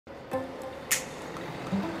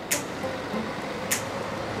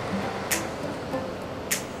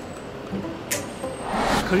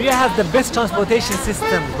Korea has the best transportation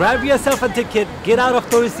system. Grab yourself a ticket, get out of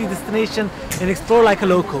touristy destination and explore like a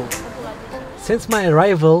local. Since my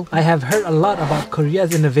arrival, I have heard a lot about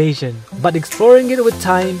Korea's innovation. But exploring it with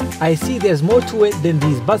time, I see there's more to it than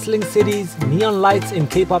these bustling cities, neon lights and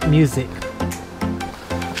K-pop music.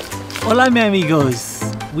 Hola mi amigos!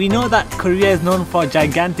 We know that Korea is known for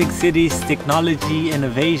gigantic cities, technology,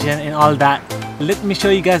 innovation and all that. Let me show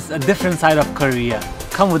you guys a different side of Korea.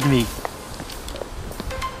 Come with me.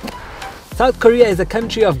 South Korea is a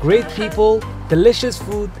country of great people, delicious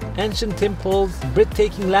food, ancient temples,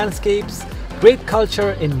 breathtaking landscapes, great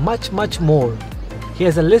culture and much more.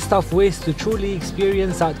 Here's a list of ways to truly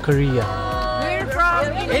experience South Korea. We're from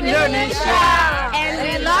Indonesia and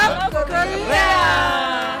we love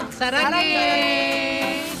Korea!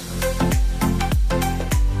 Saranghae!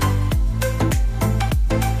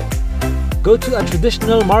 Go to a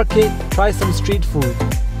traditional market, try some street food.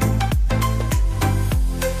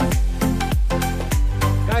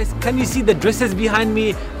 Guys, can you see the dresses behind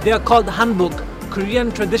me? They are called hanbok,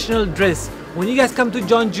 Korean traditional dress. When you guys come to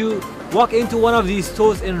Jeonju, walk into one of these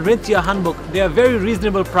stores and rent your hanbok. They are very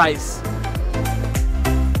reasonable price.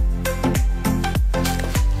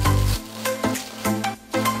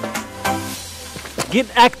 Get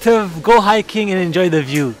active, go hiking and enjoy the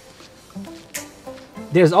view.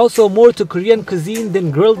 There's also more to Korean cuisine than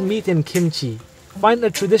grilled meat and kimchi. Find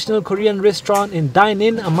a traditional Korean restaurant and dine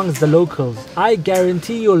in amongst the locals. I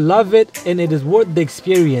guarantee you'll love it and it is worth the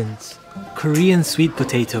experience. Korean sweet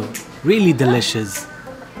potato, really delicious.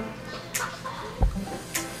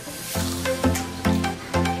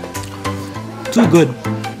 Too good.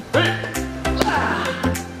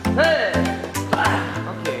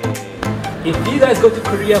 If you guys go to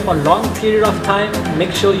Korea for a long period of time,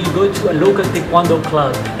 make sure you go to a local taekwondo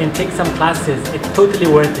club and take some classes. It's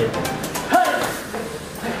totally worth it.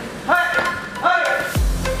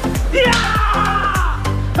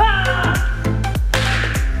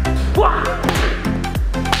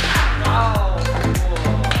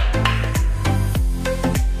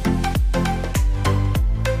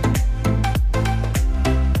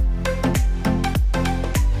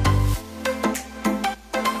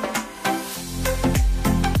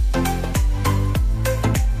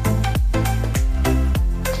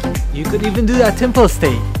 You could even do that temple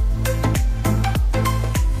stay.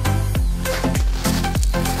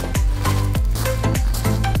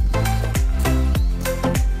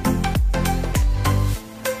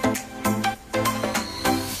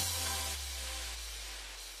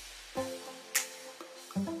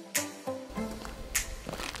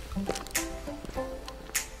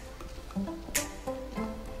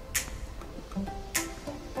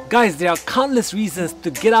 Guys, there are countless reasons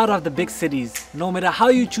to get out of the big cities. No matter how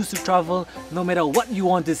you choose to travel, no matter what you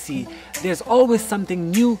want to see, there's always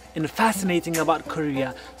something new and fascinating about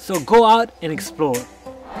Korea. So go out and explore.